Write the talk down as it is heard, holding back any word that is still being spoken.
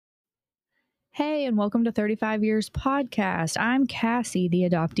Hey, and welcome to 35 Years Podcast. I'm Cassie, the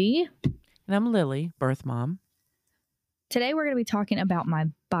adoptee. And I'm Lily, birth mom. Today we're going to be talking about my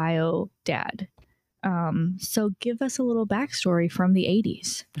bio dad. So give us a little backstory from the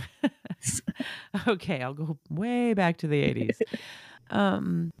 80s. Okay, I'll go way back to the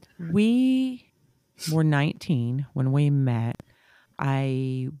 80s. We were 19 when we met.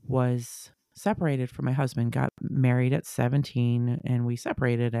 I was separated from my husband, got married at 17, and we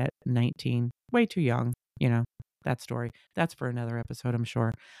separated at 19. Way too young, that story. That's for another episode, I'm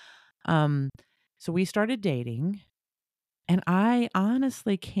sure. So we started dating, and I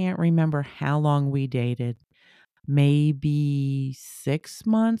honestly can't remember how long we dated. Maybe 6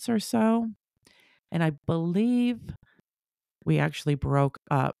 months or so. And I believe we actually broke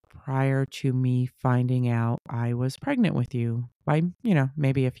up prior to me finding out I was pregnant with you by,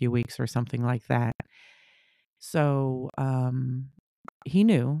 maybe a few weeks or something like that. So he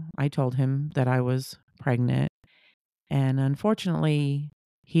knew. I told him that I was pregnant. And unfortunately,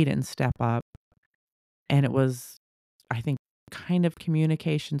 he didn't step up. And it was, I think, kind of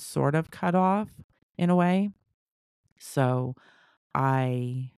communication sort of cut off in a way. So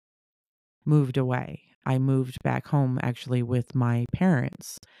I moved away. I moved back home actually with my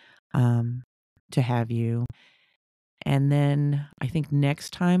parents to have you. And then I think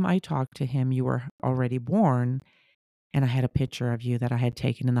next time I talked to him, you were already born. And I had a picture of you that I had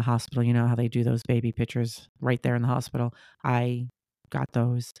taken in the hospital. You know how they do those baby pictures right there in the hospital. I got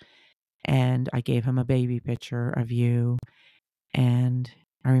those and I gave him a baby picture of you. And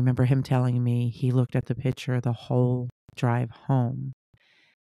I remember him telling me he looked at the picture the whole drive home.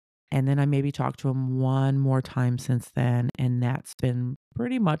 And then I maybe talked to him one more time since then. And that's been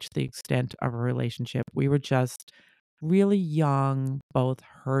pretty much the extent of our relationship. We were just really young, both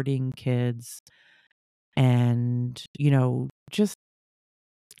hurting kids. And, just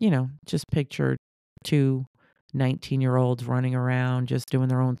picture two 19-year-olds running around, just doing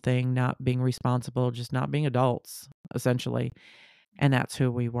their own thing, not being responsible, just not being adults, essentially. And that's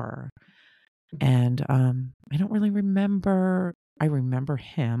who we were. And I don't really remember. I remember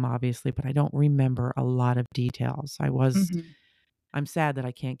him, obviously, but I don't remember a lot of details. I'm sad that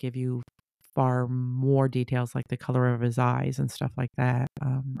I can't give you far more details, like the color of his eyes and stuff like that.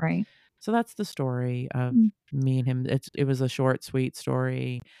 Right. So that's the story of me and him. It was a short, sweet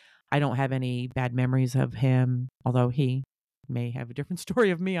story. I don't have any bad memories of him, although he may have a different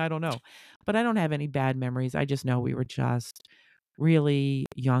story of me. I don't know. But I don't have any bad memories. I just know we were just really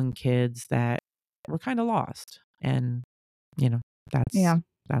young kids that were kind of lost. And, that's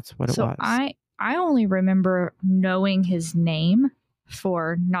what it was. I only remember knowing his name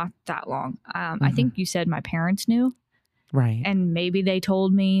for not that long. I think you said my parents knew. Right. And maybe they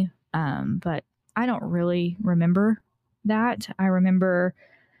told me, but I don't really remember that. I remember,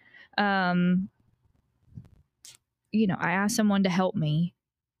 I asked someone to help me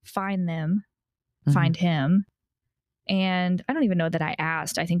find them, find him. And I don't even know that I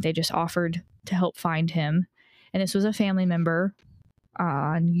asked. I think they just offered to help find him. And this was a family member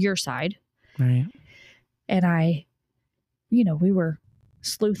on your side. Right. And we were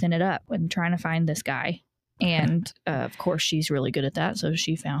sleuthing it up and trying to find this guy. And of course, she's really good at that. So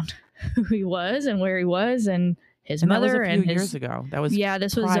she found who he was and where he was and his mother. That was a few years ago.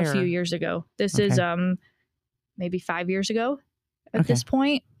 This was a few years ago. This is maybe 5 years ago at this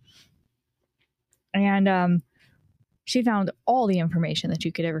point. And she found all the information that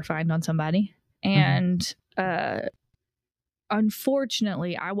you could ever find on somebody. And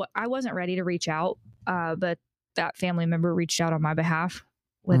unfortunately, I wasn't ready to reach out, but that family member reached out on my behalf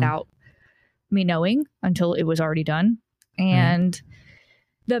without me knowing until it was already done. And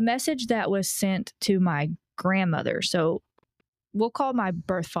the message that was sent to my grandmother, so we'll call my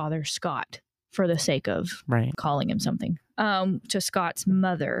birth father Scott for the sake of calling him something, to Scott's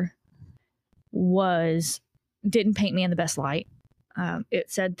mother didn't paint me in the best light. It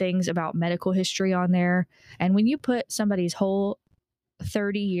said things about medical history on there. And when you put somebody's whole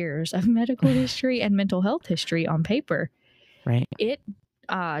 30 years of medical history and mental health history on paper, it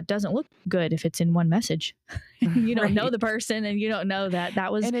doesn't look good if it's in one message. You don't know the person and you don't know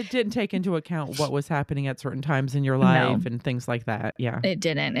that was... And it didn't take into account what was happening at certain times in your life and things like that. Yeah. It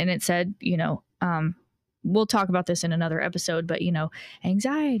didn't. And it said, we'll talk about this in another episode, but,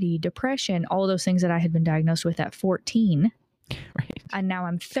 anxiety, depression, all of those things that I had been diagnosed with at 14. Right. And now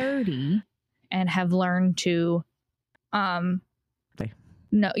I'm 30 and have learned to, the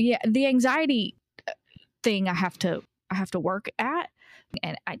anxiety thing I have to work at.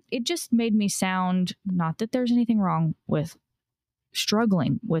 And it just made me sound, not that there's anything wrong with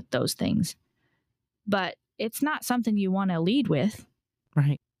struggling with those things, but it's not something you want to lead with.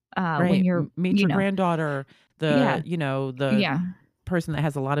 Right. when Right. you're, Meet your granddaughter, yeah, the yeah, person that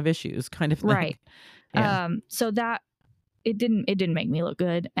has a lot of issues kind of thing. right. Yeah. So that it didn't make me look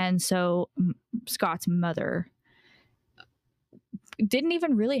good. And so Scott's mother didn't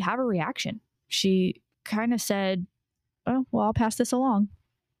even really have a reaction. She kind of said, "Oh, well, I'll pass this along."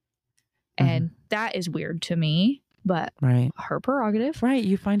 Mhm. And that is weird to me, but Right. her prerogative. Right.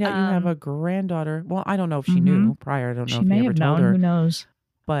 You find out you have a Um, granddaughter. Well, I don't know if she mhm. knew prior. I don't know She if he may ever have told known. her, Who knows?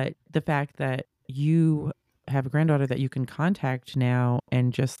 but the fact that you have a granddaughter that you can contact now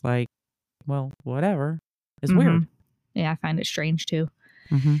and just like, well, whatever, is Hmm. weird. Yeah, I find it strange too.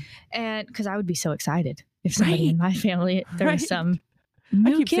 Hmm. And because I would be so excited if somebody Right. in my family, there was Right. some I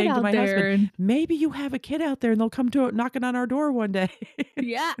new keep kid saying to out my there. husband, And maybe you have a kid out there and they'll come to knocking on our door one day.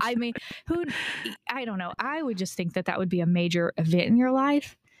 yeah, I mean, I don't know. I would just think that that would be a major event in your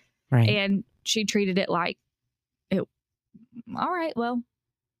life. Right. And she treated it like, it, all right, well,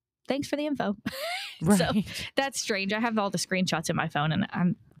 thanks for the info. So Right. that's strange. I have all the screenshots in my phone, and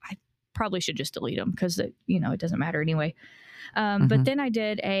I probably should just delete them because it doesn't matter anyway. But Hmm. then I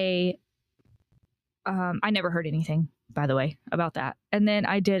did I never heard anything, by the way, about that. And then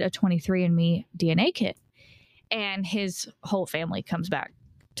I did a 23andMe DNA kit, and his whole family comes back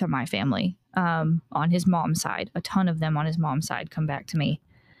to my family on his mom's side. A ton of them on his mom's side come back to me,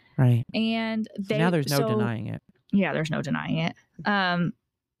 Right. and So now there's no denying it. yeah, there's no denying it.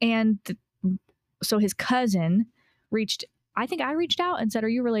 And so his cousin reached. I think I reached out and said, "Are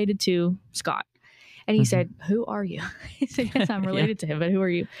you related to Scott?" And he Hmm. said, "Who are you?" He said, "Yes, I'm Yeah. related to him, but who are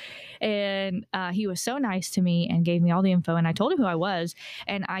you?" And he was so nice to me and gave me all the info. And I told him who I was.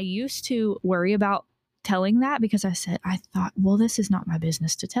 And I used to worry about telling that because I thought, well, this is not my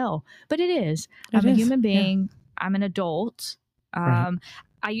business to tell, but it is. It I'm a is. human Yeah. being. I'm an adult. Right.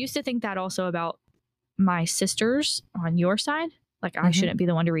 I used to think that also about my sisters on your side. Like I Hmm. shouldn't be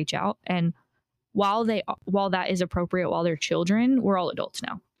the one to reach out. And while that is appropriate while they're children, we're all adults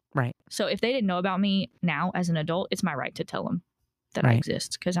now. Right. So if they didn't know about me now as an adult, it's my right to tell them that I Right.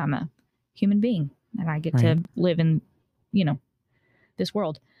 exist because I'm a human being and I get Right. to live in, this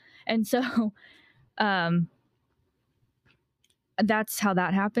world. And so that's how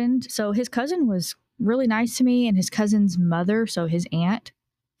that happened. So his cousin was really nice to me, and his cousin's mother, so his aunt,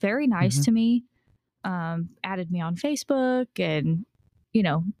 very nice Hmm. to me. Added me on Facebook and,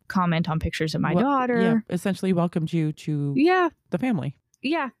 comment on pictures of my Yeah. daughter. Essentially welcomed you to Yeah. the family.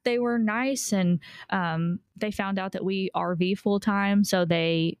 Yeah, they were nice, and they found out that we RV full time, so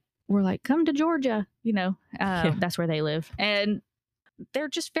they were like, "Come to Georgia," Yeah. that's where they live, and they're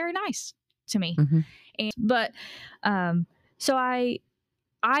just very nice to me. Hmm. But so I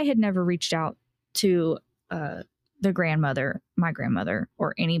had never reached out to my grandmother,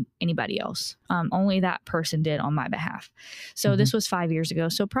 or anybody else. Only that person did on my behalf. So this was 5 years ago.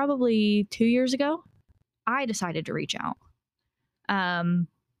 So probably 2 years ago, I decided to reach out. And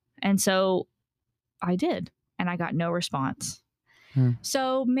so I did, and I got no response.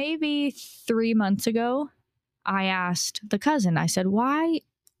 So maybe 3 months ago, I asked the cousin, I said, "Why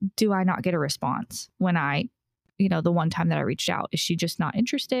do I not get a response when the one time that I reached out? Is she just not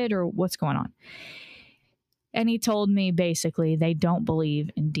interested, or what's going on?" And he told me basically they don't believe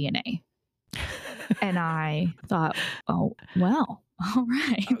in DNA. And I thought, oh, well, all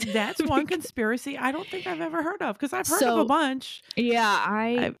right. That's one conspiracy I don't think I've ever heard of, because I've heard of a bunch. Yeah,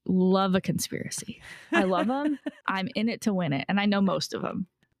 I love a conspiracy. I love them. I'm in it to win it. And I know most of them.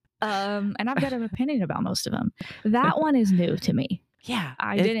 And I've got an opinion about most of them. That one is new to me. Yeah.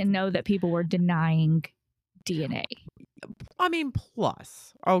 I didn't know that people were denying DNA. I mean,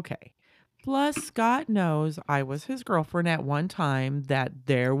 plus Scott knows I was his girlfriend at one time, that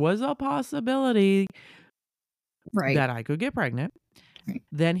there was a possibility Right. that I could get pregnant. Right.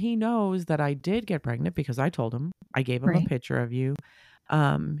 Then he knows that I did get pregnant because I told him. I gave him a Right. picture of you.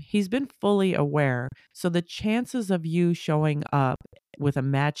 He's been fully aware. So the chances of you showing up with a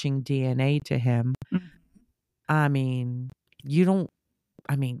matching DNA to him, I mean,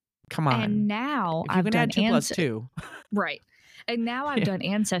 come on. And now if you I've can done add 2 plus 2. Right. And now I've done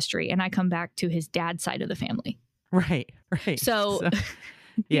Ancestry, and I come back to his dad's side of the family. Right. So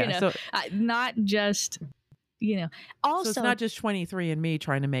yeah. So not just, also, so it's not just 23andMe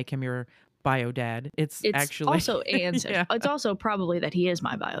trying to make him your bio dad. It's actually also Ancestry. Yeah. It's also probably that he is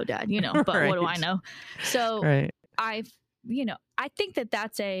my bio dad, but what do I know? So Right. I think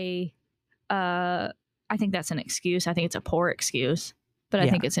that's I think that's an excuse. I think it's a poor excuse, but I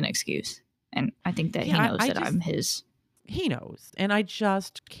think it's an excuse. And I think that he knows I'm his. He knows. And I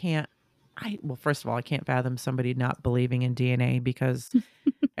just can't. Well, first of all, I can't fathom somebody not believing in DNA, because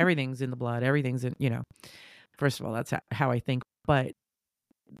everything's in the blood. Everything's in, first of all, that's how I think. But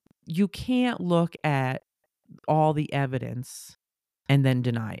you can't look at all the evidence and then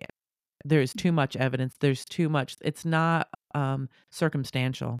deny it. There's too much evidence. There's too much. It's not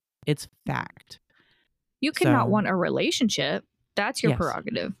circumstantial. It's fact. You could not So, want a relationship. That's your yes,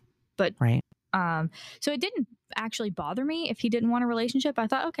 prerogative. But right. so it didn't actually bother me if he didn't want a relationship. I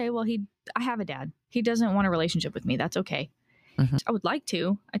thought, okay, well, I have a dad. He doesn't want a relationship with me. That's okay. Mhm. I would like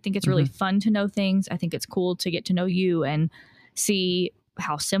to. I think it's really fun to know things. I think it's cool to get to know you and see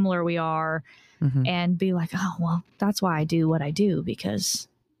how similar we are Mhm. and be like, oh, well, that's why I do what I do, because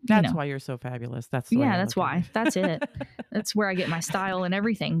That's why you're so fabulous. That's the way yeah, I that's look at why. That's it. That's where I get my style and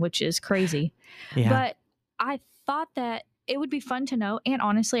everything, which is crazy. Yeah. But I thought that it would be fun to know. And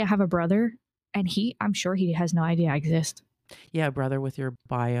honestly, I have a brother, and I'm sure he has no idea I exist. Yeah, brother with your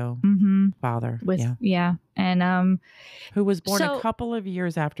bio father. And Who was born a so couple of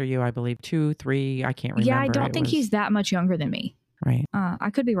years after you, I believe. 2, 3, I can't remember. yeah, I don't think he's that much younger than me. Right.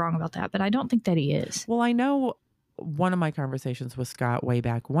 I could be wrong about that, but I don't think that he is. Well, I know one of my conversations with Scott way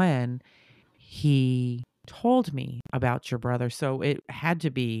back when he told me about your brother. So it had to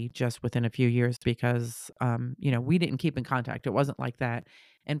be just within a few years because, we didn't keep in contact. It wasn't like that.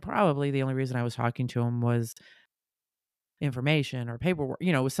 And probably the only reason I was talking to him was information or paperwork,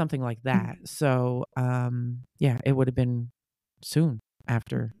 it was something like that. So, it would have been soon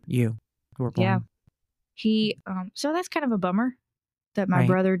after you were born. Yeah. So that's kind of a bummer that my Right.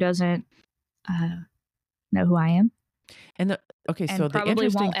 brother doesn't know who I am. And And so the probably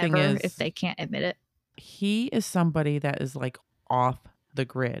interesting won't thing ever is if they can't admit it. he is somebody that is like off the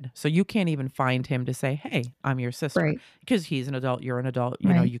grid. So you can't even find him to say, "Hey, I'm your sister." Right. Because he's an adult, you're an adult,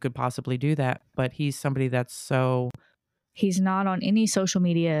 Right. you could possibly do that, but he's somebody that's so He's not on any social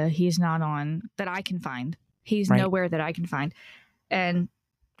media. He's not on that I can find. He's Right. nowhere that I can find. And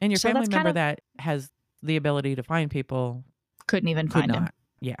your so family that's member kind of that has the ability to find people couldn't even could find him. not.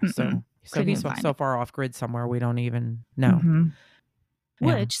 Yeah. Mm-mm. So Couldn't he's even find so him. far off grid somewhere we don't even know. Mhm.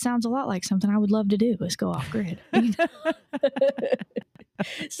 Yeah. Which sounds a lot like something I would love to do, is go off grid.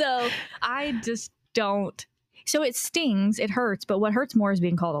 So I just don't. So it stings, it hurts, but what hurts more is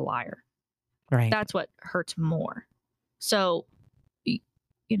being called a liar. Right. That's what hurts more. So, we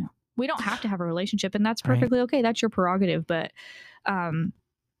don't have to have a relationship, and that's Right. perfectly okay. That's your prerogative. But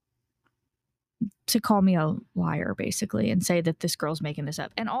to call me a liar, basically, and say that this girl's making this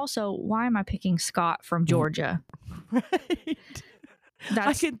up. And also, why am I picking Scott from Georgia? Right.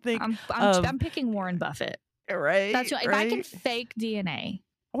 I can think I'm picking Warren Buffett. Right. That's what, if I can fake DNA,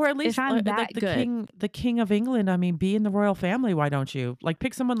 or at least if I'm that like good. the king of England. I mean, be in the royal family. Why don't you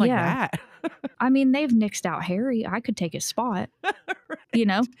pick someone like Yeah. that? I mean, they've nixed out Harry. I could take his spot.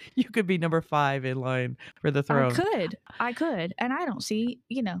 Right. You could be number 5 in line for the throne. I could. And I don't see,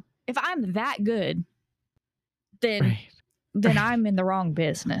 if I'm that good, then Right. then I'm in the wrong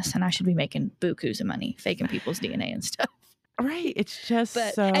business, and I should be making bukus of money faking people's DNA and stuff. Right. It's just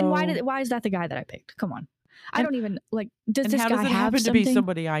and why is that the guy that I picked? Come on. I don't even does and this how guy does it have happen something? to be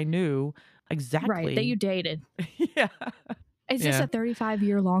somebody I knew exactly? Right, that you dated. Yeah. Is this a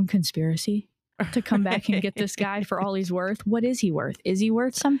 35-year-long conspiracy to come back and get this guy for all he's worth? What is he worth? Is he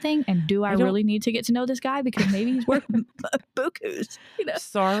worth something? And do I really need to get to know this guy, because maybe he's worth bukus?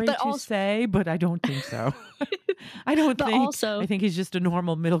 Sorry to say, but I don't think so. I don't think. Also, I think he's just a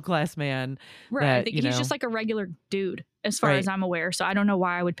normal middle class man. Right. I think he's just like a regular dude, as far as I'm aware. So I don't know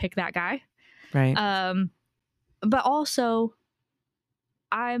why I would pick that guy. Right. But also,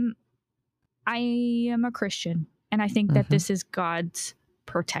 I am a Christian, and I think that this is God's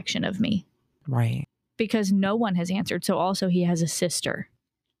protection of me. Right. Because no one has answered. So also, he has a sister.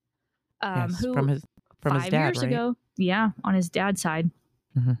 Who from his 5 dad, years right? ago, on his dad's side.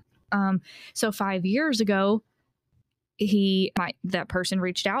 So 5 years ago, that person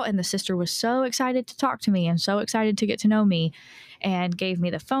reached out, and the sister was so excited to talk to me and so excited to get to know me, and gave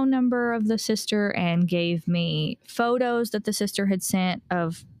me the phone number of the sister and gave me photos that the sister had sent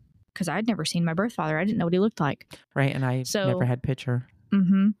of, because I'd never seen my birth father. I didn't know what he looked like. Right. And I never had picture.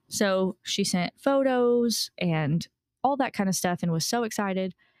 So she sent photos and all that kind of stuff and was so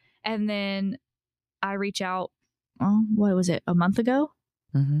excited. And then I reach out, what was it, a month ago?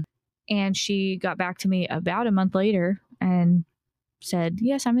 And she got back to me about a month later and said,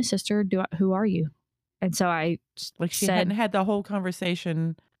 "Yes, I'm his sister. Who are you?" And so I she said, hadn't had the whole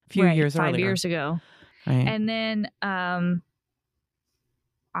conversation a few years 5 earlier. years ago. Right. And then I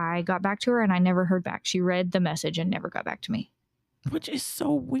got back to her, and I never heard back. She read the message and never got back to me. Which is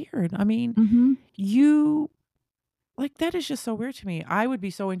so weird. I mean, that is just so weird to me. I would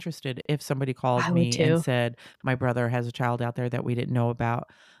be so interested if somebody called me and said, "My brother has a child out there that we didn't know about."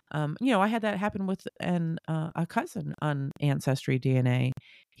 I had that happen with a cousin on Ancestry DNA.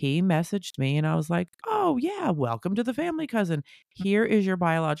 He messaged me and I was like, "Oh yeah, welcome to the family, cousin. Here is your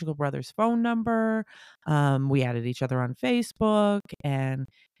biological brother's phone number." We added each other on Facebook, and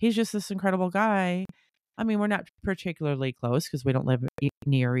he's just this incredible guy. I mean, we're not particularly close because we don't live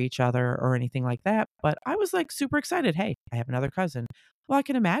near each other or anything like that. But I was like super excited. Hey, I have another cousin. Well, I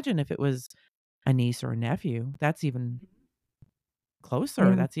can imagine if it was a niece or a nephew. That's even closer.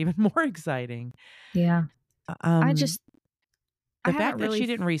 Yeah. That's even more exciting. Yeah. I Um, just, I the haven't fact that really, she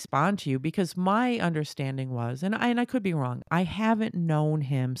didn't respond to you, because my understanding was, and I could be wrong, I haven't known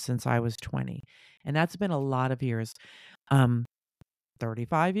him since I was 20, and that's been a lot of years. Um,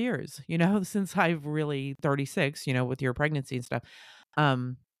 35 years, since I've really 36, with your pregnancy and stuff.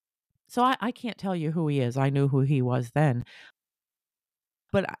 Um, so I can't tell you who he is. I knew who he was then,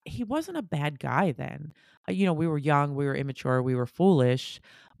 but he wasn't a bad guy then. We were young, we were immature, we were foolish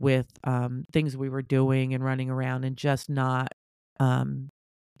with things we were doing and running around and just not um,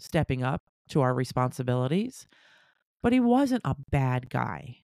 stepping up to our responsibilities. But he wasn't a bad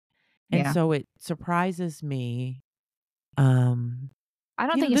guy. And yeah. so it surprises me. Um, I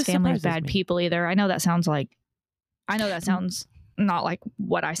don't think his this family's surprises bad me. people either. I know that N- sounds not like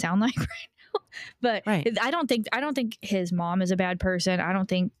what I sound like right now, but Right. I don't think his mom is a bad person. I don't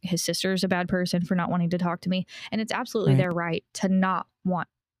think his sister is a bad person for not wanting to talk to me. And it's absolutely Right. their right to not want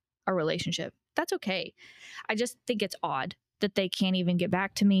a relationship. That's okay. I just think it's odd that they can't even get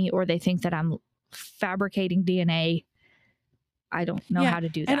back to me, or they think that I'm fabricating DNA. I don't know Yeah. how to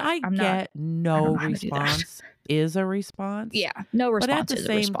do And that. I get I don't no know how to do that. response is a response. Yeah, no But at response the is a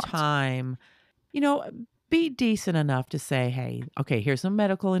same response. time, you know, be decent enough to say, "Hey, okay, here's some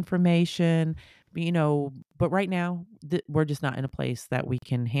medical information, but right now we're just not in a place that we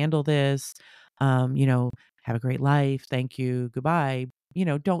can handle this. You know, have a great life. Thank you. Goodbye."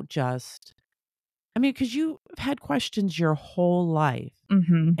 Don't just I mean, because you've had questions your whole life,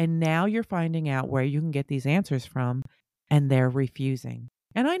 Hmm. and now you're finding out where you can get these answers from, and they're refusing.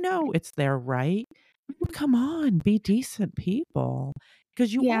 And I know it's their right, but come on, be decent people,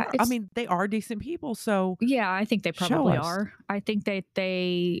 because you Yeah, are. I it's mean, they are decent people, so yeah, I think they show probably us. are. I think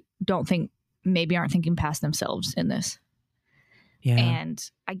they don't think maybe aren't thinking past themselves in this. Yeah.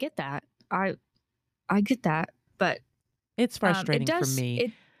 And I get that. I get that, but It's it frustrating for does me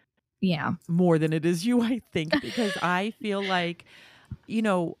it yeah. more than it is you, I think, because I feel like,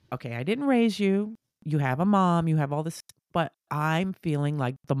 okay, I didn't raise you. You have a mom, you have all this, but I'm feeling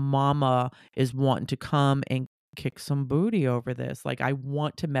like the mama is wanting to come and kick some booty over this. Like, I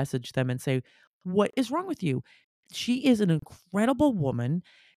want to message them and say, "What is wrong with you?" She is an incredible woman.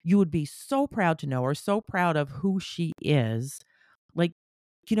 You would be so proud to know her, so proud of who she is. Like,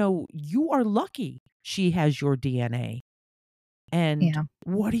 you are lucky she has your DNA. And Yeah.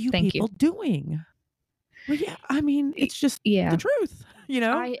 what are you Thank you. people doing? Well, yeah, I mean, Y- it's just the Yeah. truth, you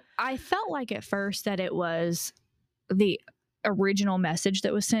know? I felt like at first that it was the original message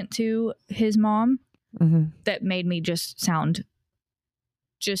that was sent to his mom Mhm. that made me just sound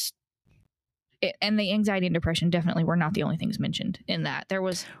just and the anxiety and depression definitely were not the only things mentioned in that. There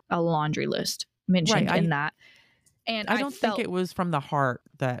was a laundry list Right, mentioned in that. And I I don't think felt it was from the heart,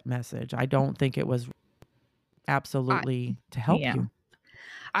 that message. I don't think it was I absolutely to help yeah. you.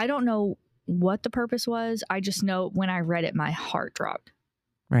 I don't know what the purpose was. I just know when I read it, my heart dropped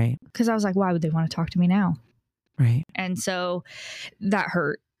Right, because I was like, why would they want to talk to me now? right. And so that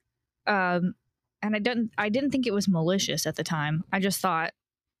hurt. Um, and I didn't think it was malicious at the time. I just thought,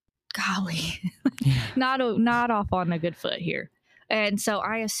 golly, Yeah. not off on a good foot here. And so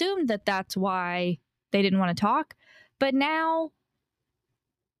I assumed that that's why they didn't want to talk. But now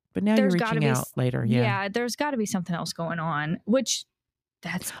But now you're there's got to reaching be, out later, yeah. yeah, there's got to be something else going on, which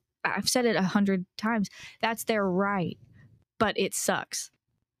that's, I've said it 100 times. That's their right, but it sucks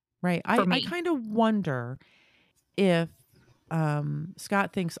Right. for I me. kind of wonder if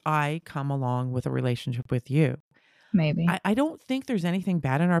Scott thinks I come along with a relationship with you. Maybe. I don't think there's anything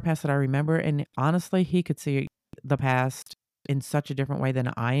bad in our past that I remember, and honestly, he could see the past in such a different way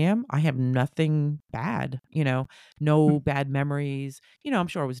than I am. I have nothing bad, no bad memories. I'm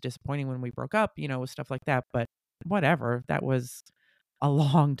sure it was disappointing when we broke up, stuff like that, but whatever. That was a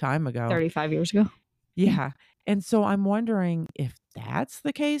long time ago. 35 years ago. Yeah. Yeah. And so I'm wondering if that's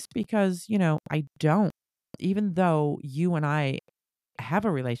the case because, I don't, even though you and I have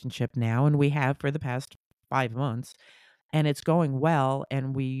a relationship now and we have for the past 5 months and it's going well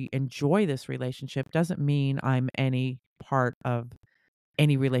and we enjoy this relationship doesn't mean I'm any part of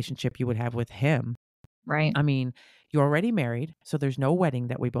any relationship you would have with him. Right. I mean, you're already married, so there's no wedding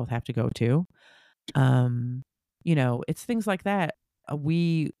that we both have to go to. Um, it's things like that.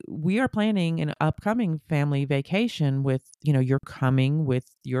 we are planning an upcoming family vacation with, you're coming with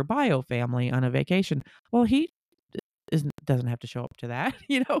your bio family on a vacation. Well, he doesn't have to show up to that.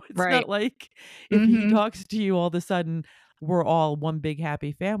 It's Right. not like if he Mm-hmm. talks to you all of a sudden, we're all one big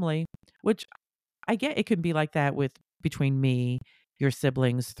happy family, which I get it can be like that with between me, your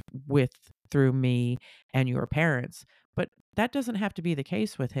siblings, through me and your parents. But that doesn't have to be the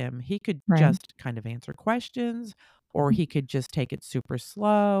case with him. He could Right. just kind of answer questions, or he could just take it super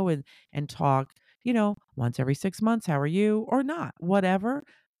slow and talk, once every 6 months, how are you? Or not, whatever.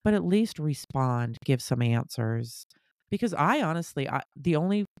 But at least respond, give some answers. Because I honestly, the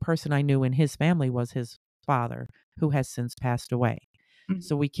only person I knew in his family was his father, who has since passed away.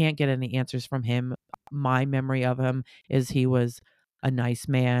 So Mhm. we can't get any answers from him. My memory of him is he was a nice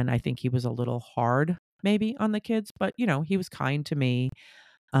man. I think he was a little hard maybe on the kids, but he was kind to me.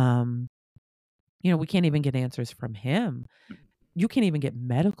 Um, we can't even get answers from him. You can't even get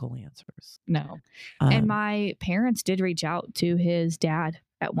medical answers. No. And Um, my parents did reach out to his dad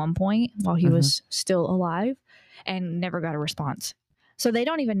at one point while he mhm, was still alive and never got a response. So they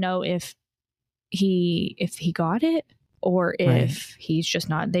don't even know if he got it or right, if he's just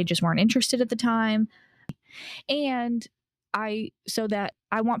not they just weren't interested at the time. And I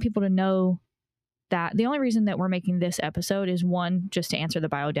want people to know that the only reason that we're making this episode is one, just to answer the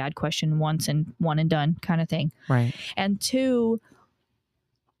bio dad question once and one and done kind of thing. right, And two,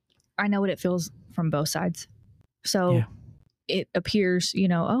 I know what it feels from both sides. So yeah, it appears,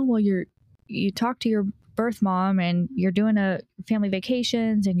 oh, well, you talk to your birth mom and you're doing a family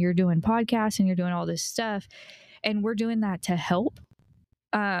vacations and you're doing podcasts and you're doing all this stuff. And we're doing that to help.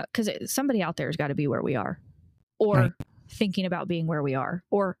 Because somebody out there has got to be where we are right, or thinking about being where we are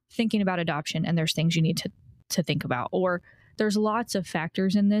or thinking about adoption. And there's things you need to think about, or there's lots of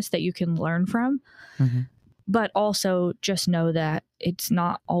factors in this that you can learn from, mhm, but also just know that it's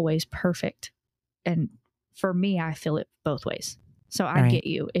not always perfect. And for me, I feel it both ways. So I right, get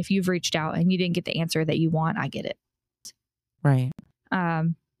you. If you've reached out and you didn't get the answer that you want, I get it. right,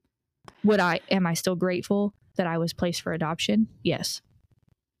 Um, am I still grateful that I was placed for adoption? Yes,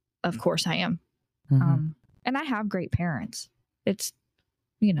 of course I am. mhm, And I have great parents. It's,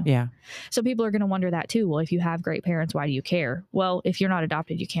 you know, yeah, so people are going to wonder that too. Well, if you have great parents, why do you care? Well, if you're not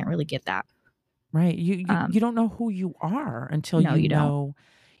adopted, you can't really get that. right. You Um, don't know who you are until no, you you don't.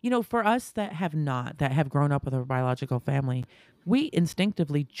 know. For us that have grown up with a biological family, we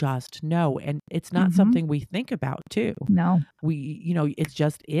instinctively just know, and it's not Mm-hmm. something we think about too. No. It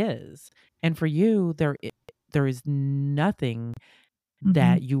just is. And for you, there is nothing Mm-hmm.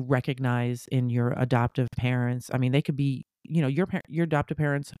 that you recognize in your adoptive parents. I mean, they could be, your adoptive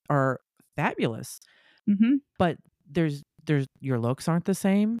parents are fabulous, Mm-hmm. but there's your looks aren't the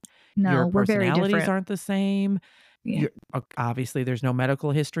same, your No, we're very personalities different. aren't the same. Yeah. Obviously there's no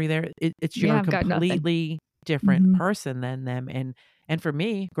medical history there. It's Yeah, you're a I've got nothing. completely different Mm-hmm. person than them. And for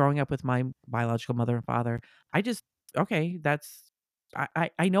me, growing up with my biological mother and father, I just okay, that's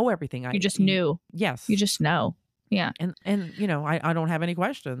I know everything. You just knew. You Yes. just know. Yeah. And I don't have any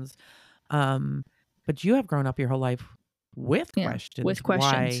questions. Um, but you have grown up your whole life with Yeah. questions. With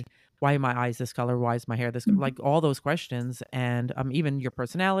questions. Why are my eyes this color? Why is my hair this Mm-hmm. like all those questions, and even your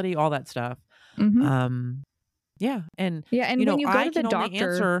personality, all that stuff. Mm-hmm. Um, yeah, and Yeah. And when you go I to the can only doctor,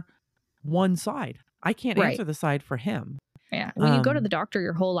 answer one side. I can't right. answer the side for him. Yeah. When you go to Um, the doctor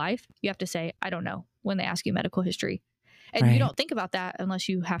your whole life, you have to say, I don't know, when they ask you medical history. And you right, don't think about that unless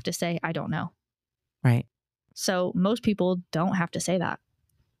you have to say, I don't know. right, So most people don't have to say that.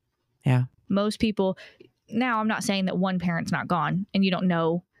 yeah, Most people, now I'm not saying that one parent's not gone and you don't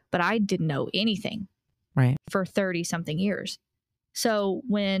know, but I didn't know anything right, for 30 something years. So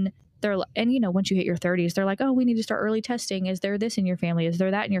when and once you hit your 30s, they're like, oh, we need to start early testing. Is there this in your family? Is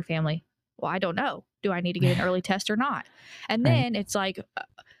there that in your family? Well, I don't know. Do I need to get an early test or not? And right, then it's like,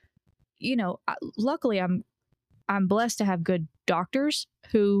 luckily I'm blessed to have good doctors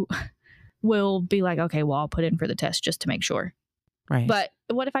who will be like, okay, well, I'll put in for the test just to make sure. right. But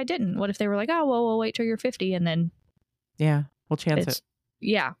what if I didn't? What if they were like, oh, well, we'll wait till you're 50 and then Yeah, we'll chance it.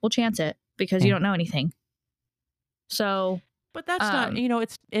 yeah, we'll chance it because you Yeah. don't know anything. So, But that's not, um,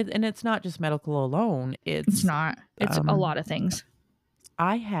 and it's not just medical alone. it's not, it's a Um, lot of things.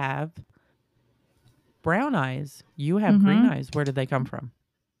 I have brown eyes. You have green Mm-hmm. eyes. Where did they come from?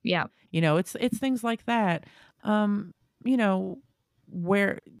 Yeah. It's things like that. You know,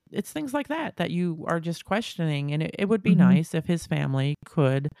 where it's things like that you are just questioning. And it would be Mm-hmm. nice if his family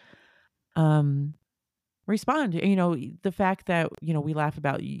could um respond. The fact that, we laugh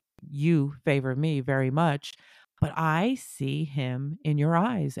about you favor me very much, but I see him in your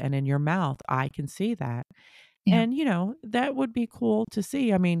eyes and in your mouth. I can see that. Yeah. And, that would be cool to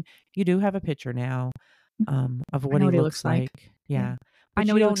see. I mean, you do have a picture now of I what know he what he looks looks like. like. Yeah. Yeah. I But know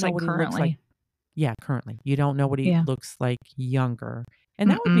you what he don't looks know like what he looks like. currently. Yeah, currently. You don't know what he Yeah. looks like younger. And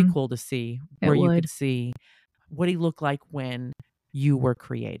that would be Mm-mm. cool to see, It where you could would. see what he looked like when you were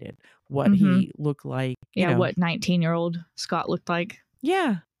created, what Mm-hmm. he looked like, Yeah, what 19-year-old Scott looked like.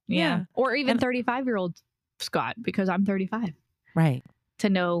 Yeah. Yeah. Yeah. Or even And 35-year-old Scott, because I'm 35. right. To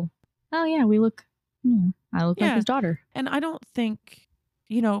know, oh yeah, I look like Yeah. his daughter. And I don't think,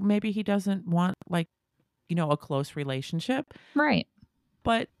 maybe he doesn't want like, a close relationship, Right.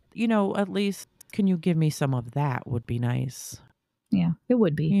 but, at least can you give me some of that would be nice. Yeah, it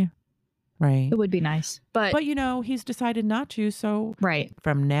would be. Yeah. Right. It would be nice. But But, he's decided not to. So right.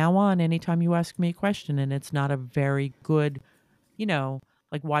 from now on, anytime you ask me a question and it's not a very good,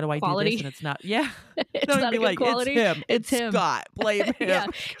 like, why do I do this? Quality. And it's not, yeah. It's Don't not be a good like, quality. it's him. It's him. Scott. Blame him. Yeah,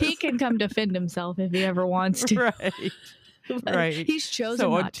 he can come defend himself if he ever wants to. Right. But Right. he's chosen So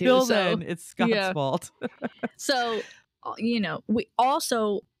not until to. So then, it's Scott's yeah. fault. So,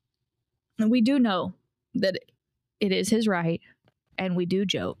 we do know that it is his right, and we do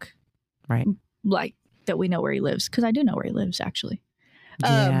joke, Right. like that we know where he lives, because I do know where he lives actually.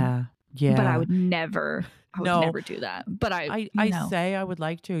 Yeah. Yeah. But I would never No. never do that. But I know. say I would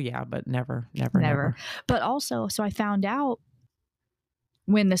like to, yeah, but never. But also, so I found out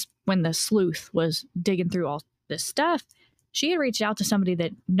when the sleuth was digging through all this stuff, she had reached out to somebody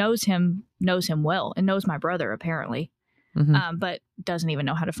that knows him well, and knows my brother apparently, Mhm. but doesn't even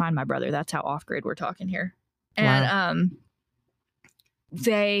know how to find my brother. That's how off grid we're talking here. And Wow.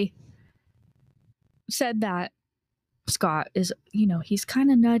 they said that Scott is, he's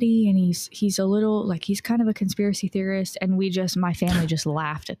kind of nutty, and he's a little like, he's kind of a conspiracy theorist, and my family just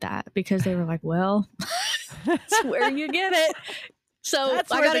laughed at that, because they were like, well, that's where you get it. So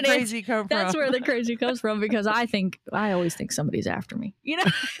That's I where got the an crazy come from. That's where the crazy comes from, because I always think somebody's after me.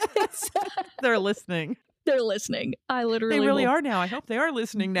 They're listening. They're listening. I literally They really are now. I hope they are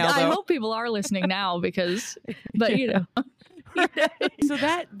listening now, I though. hope people are listening now, because, but So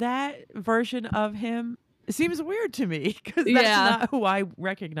that version of him seems weird to me, because that's Yeah. not who I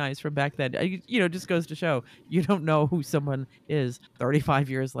recognize from back then. Just goes to show you don't know who someone is 35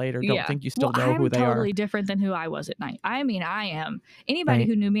 years later. Don't think you still know I'm who they are. totally different than who I was at night. I mean, I am. Anybody Right.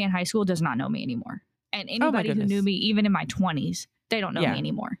 who knew me in high school does not know me anymore. And anybody who knew goodness. me even in my 20s, they don't know Yeah. me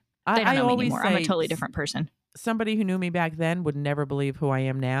anymore. I They don't know me always anymore. I'm a say totally different person. somebody who knew me back then would never believe who I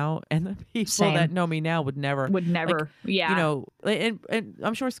am now, and the people Same. that know me now would never. Would never. Yeah. And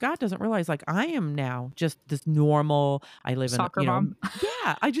I'm sure Scott doesn't realize, like, I am now just this normal. I live Soccer in, mom.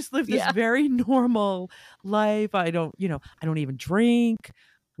 Yeah, I just live this Yeah. very normal life. I don't even drink.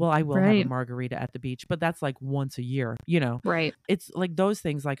 Well, I will have a Right. margarita at the beach, but that's like once a year. Right. It's like those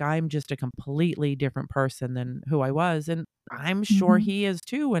things. Like, I'm just a completely different person than who I was, and I'm sure Mhm. he is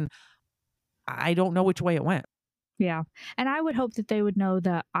too. And I don't know which way it went. Yeah. And I would hope that they would know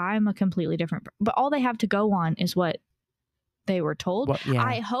that I'm a completely different, but all they have to go on is what they were told. What? Yeah.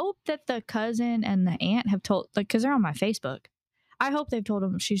 I hope that the cousin and the aunt have told, like, because they're on my Facebook. I hope they've told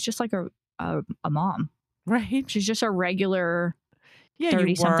them she's just like a mom. Right. She's just a regular Yeah, you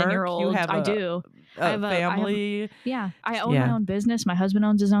 30-something-year-old. work, you have I a do. a I have family. I own Yeah. my own business. My husband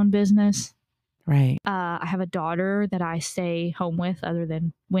owns his own business. Right. I have a daughter that I stay home with, other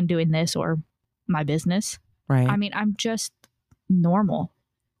than when doing this or my business. Right. I mean, I'm just normal.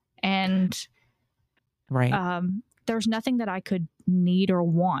 And right. there's nothing that I could need or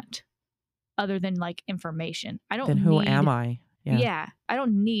want other than like information. I don't Then who need, am I? Yeah. I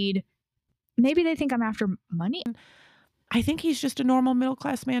don't need, maybe they think I'm after money. I think he's just a normal middle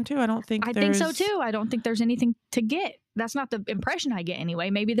class man too. I don't think I think so too. I don't think there's anything to get. That's not the impression I get anyway.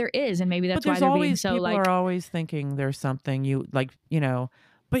 Maybe there is, and maybe that's But why there's they're being always so people like, are always thinking there's something you like,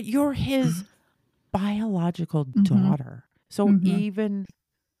 but you're his biological Mhm. daughter. So Mhm.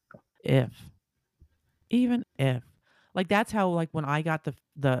 even if like, that's how, like, when I got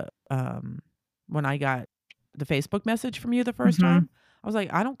the Facebook message from you the first Mhm. time, I was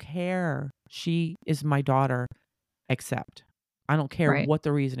like, I don't care. She is my daughter, except I don't care Right. what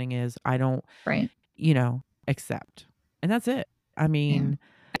the reasoning is. I don't, right. accept. And that's it. I mean,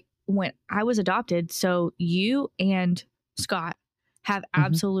 When I was adopted, so you and Scott have Mhm.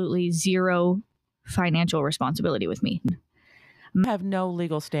 absolutely zero financial responsibility with me. I have no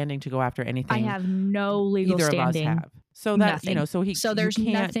legal standing to go after anything. I have no legal either standing. of us have. So that, Nothing. so So you there's can't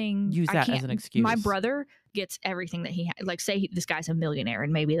nothing. use I that as can't- an excuse. My brother gets everything that he like. Say this guy's a millionaire,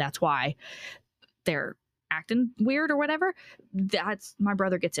 and maybe that's why they're acting weird or whatever. That's my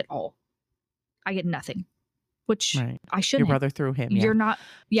brother gets it all. I get nothing. which Right. I Your shouldn't. brother through him. Yeah. You're not.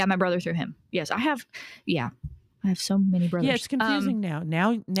 Yeah, my brother through him. Yes, I have. Yeah, I have so many brothers. Yeah, it's confusing now.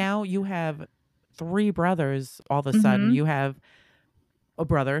 Now you have 3 brothers all of a sudden. Mm-hmm. You have a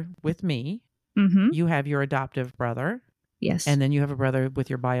brother with me. Mm-hmm. You have your adoptive brother. Yes. And then you have a brother with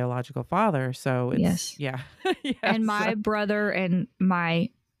your biological father. So it's, Yes. yeah. Yeah, and so- my brother and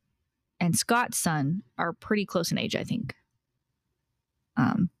Scott's son are pretty close in age, I think.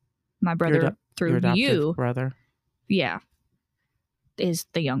 My brother your through adoptive you, brother. yeah, is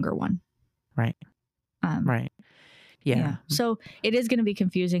the younger one. Right. Right. Yeah. So it is going to be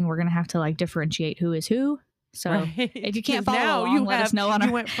confusing. We're going to have to like differentiate who is who. So Right. if you can't 'Cause follow now along, let us know on you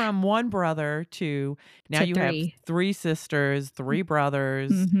our went from 1 brother to now To you 3. have 3 sisters, 3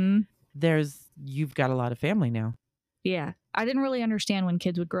 brothers. Mm-hmm. You've got a lot of family now. Yeah. I didn't really understand when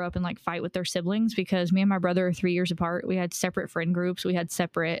kids would grow up and like fight with their siblings because me and my brother are 3 years apart. We had separate friend groups. We had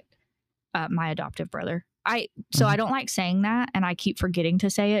separate, my adoptive brother. I don't like saying that, and I keep forgetting to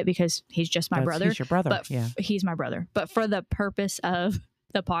say it because he's just my brother. He's your brother. But he's my brother. But for the purpose of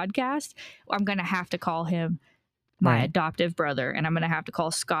the podcast, I'm going to have to call him my Right. adoptive brother, and I'm going to have to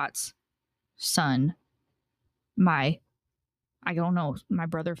call Scott's son my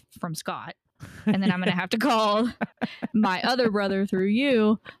brother from Scott. And then I'm going to have to call my other brother through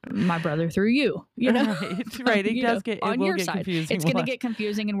you, my brother through you. You know, Right. It You does know, get on will your get side. confusing. It's going to get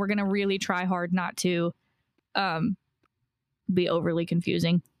confusing, and we're going to really try hard not to be overly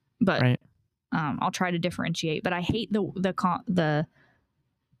confusing. But Right. I'll try to differentiate. But I hate the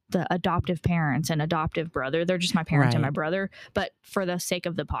adoptive parents and adoptive brother. They're just my parents and my Right. brother. But for the sake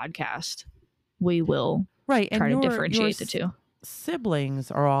of the podcast, we will Right. And try to your differentiate the two. siblings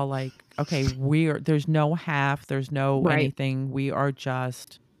are all like, okay, there's no half, there's no Right. anything. We are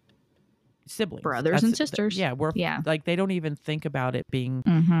just siblings. Brothers and sisters. Yeah. Yeah. Like, they don't even think about it being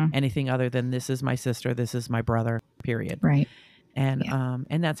Mm-hmm. anything other than this is my sister, this is my brother, period. Right. And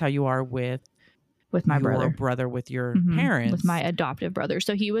and that's how you are with my your brother. with your Mhm. parents. With my adoptive brother.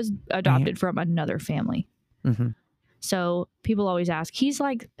 So he was adopted from another family. Mhm. So people always ask, he's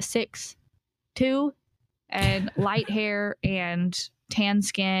like 6'2" and light hair and tan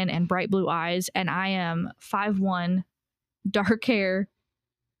skin and bright blue eyes. And I am 5'1", dark hair,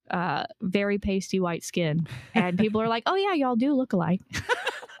 very pasty white skin. And people are like, oh yeah, y'all do look alike.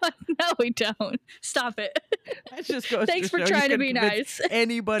 Like, no, we don't. Stop it. That just goes Thanks to for show you trying to can be convince nice.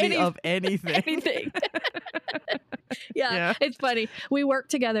 Anybody of anything. Anything. Yeah, it's funny. We worked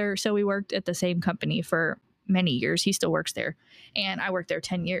together. So we worked at the same company for many years. He still works there. And I worked there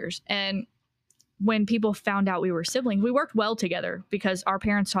 10 years. And when people found out we were siblings, we worked well together because our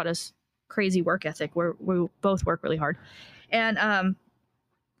parents taught us crazy work ethic where we both work really hard. And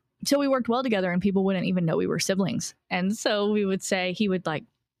so we worked well together and people wouldn't even know we were siblings. And so we would say, he would like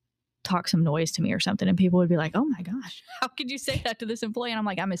talk some noise to me or something, and people would be like, oh my gosh, how could you say that to this employee? And I'm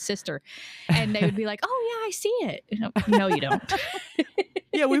like, I'm his sister. And they would be like, oh yeah, I see it. No, you don't.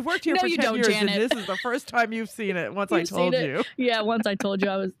 Yeah, we've worked here No, for you 10 don't, years, Janet. and this is the first time you've seen it. Once I You've told seen it. you. Yeah, once I told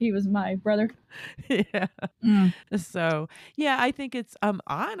you he was my brother. Yeah. Mm. So, yeah, I think it's I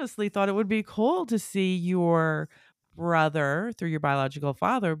honestly thought it would be cool to see your brother through your biological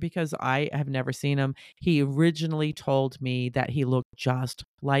father because I have never seen him. He originally told me that he looked just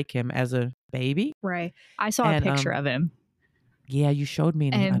like him as a baby. Right. I saw a And, picture of him. Yeah, you showed me,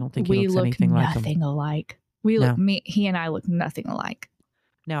 and I And don't think he we looks look anything like him. nothing alike. No. He and I look nothing alike.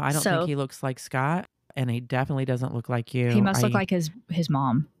 No, I don't So- think he looks like Scott, and he definitely doesn't look like you. He must look like his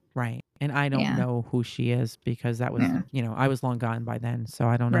mom. Right. And I don't Yeah. know who she is because that was, Yeah. I was long gone by then, so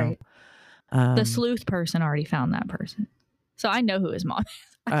I don't know. Right. The sleuth person already found that person. So I know who his mom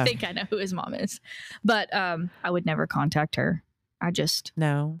is. I think I know who his mom is. But I would never contact her.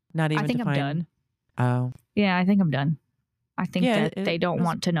 No, not even I think to I'm find. done. Oh, Yeah, I think I'm done. I think Yeah, that they don't was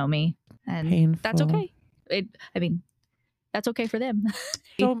want to know me. And painful. that's okay. That's okay for them.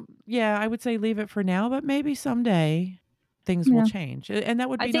 So, yeah, I would say leave it for now, but maybe someday things Yeah. will change. And that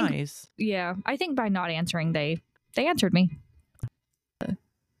would I be think- nice. Yeah, I think by not answering, they answered me.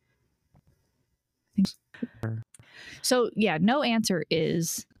 So yeah, no answer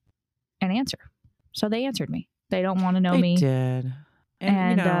is an answer. So they answered me. They don't want to know They me. did.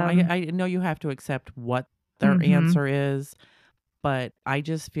 And, I know you have to accept what their Mhm. answer is, but I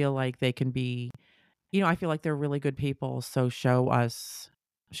just feel like they can be, I feel like they're really good people. So show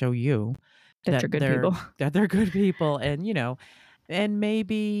you That you're good people. that they're good people. And, and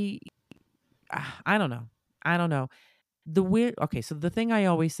maybe, I don't know. Okay, so the thing I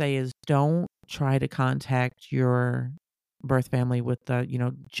always say is don't try to contact your birth family with the,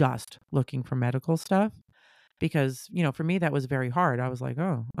 just looking for medical stuff. Because, for me, that was very hard. I was like,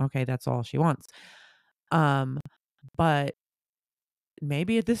 oh, okay, that's all she wants. But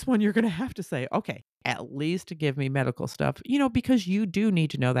maybe at this one, you're going to have to say, okay, at least give me medical stuff, because you do need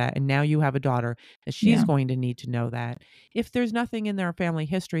to know that. And now you have a daughter and she's Yeah. going to need to know that. If there's nothing in their family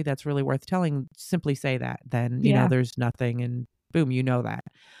history that's really worth telling, simply say that. Then, Yeah. there's nothing and boom, that.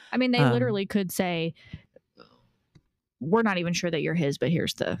 I mean, they Um, literally could say, we're not even sure that you're his, but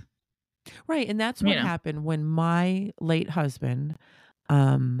here's the, right. And that's what you know, happened when my late husband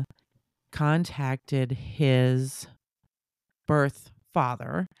um, contacted his birth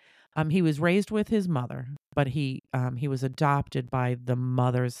father. He was raised with his mother, but he was adopted by the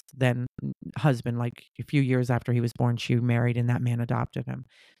mother's then husband. Like a few years after he was born, she married, and that man adopted him.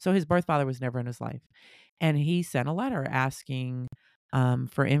 So his birth father was never in his life, and he sent a letter asking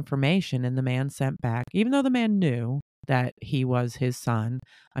for information, and the man sent back, even though the man knew that he was his son.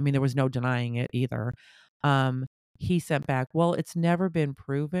 I mean, there was no denying it either. Um, he sent back, well, it's never been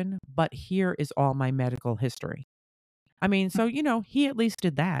proven, but here is all my medical history. I mean, so, he at least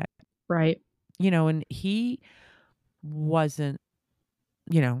did that, right. and he wasn't,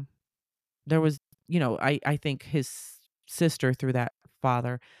 you know, there was, I think his sister through that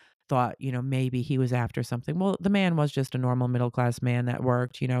father thought, maybe he was after something. Well, the man was just a normal middle class man that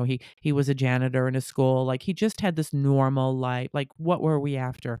worked, he was a janitor in a school. Like he just had this normal life. Like what were we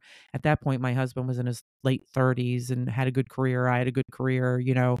after? At that point, my husband was in his late 30s and had a good career. I had a good career,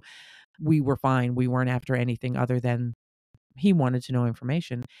 we were fine. We weren't after anything other than he wanted to know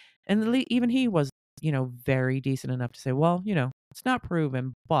information. And even he was, very decent enough to say, well, it's not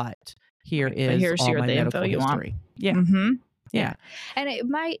proven, but here Right. But is here's all your my the info medical you want. history. Yeah. Mm-hmm. Yeah. And it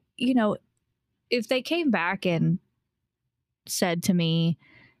might, if they came back and said to me,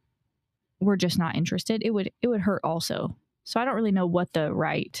 we're just not interested, it would hurt also. So I don't really know what the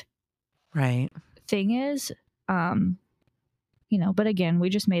right Right. thing is. But again, we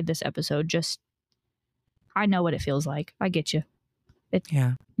just made this episode just, I know what it feels like. I get you.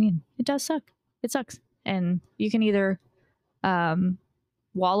 Yeah. It does suck. It sucks. And you can either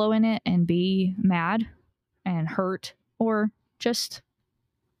wallow in it and be mad and hurt, or just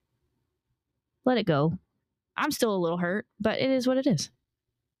let it go. I'm still a little hurt, but it is what it is.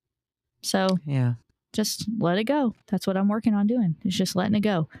 So Yeah. just let it go. That's what I'm working on doing, is just letting it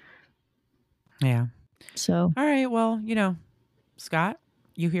go. Yeah. So all right. Well, Scott,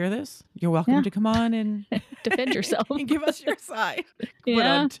 you hear this? You're welcome to come on and defend yourself and give us your side. But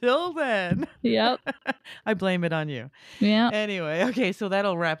Yeah. until then, Yep. I blame it on you. Yeah. Anyway, okay, so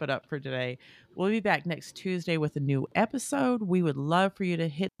that'll wrap it up for today. We'll be back next Tuesday with a new episode. We would love for you to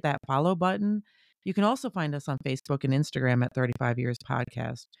hit that follow button. You can also find us on Facebook and Instagram at 35 Years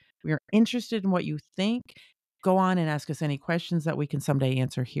Podcast. We are interested in what you think. Go on and ask us any questions that we can someday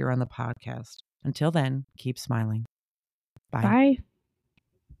answer here on the podcast. Until then, keep smiling. Bye. Bye.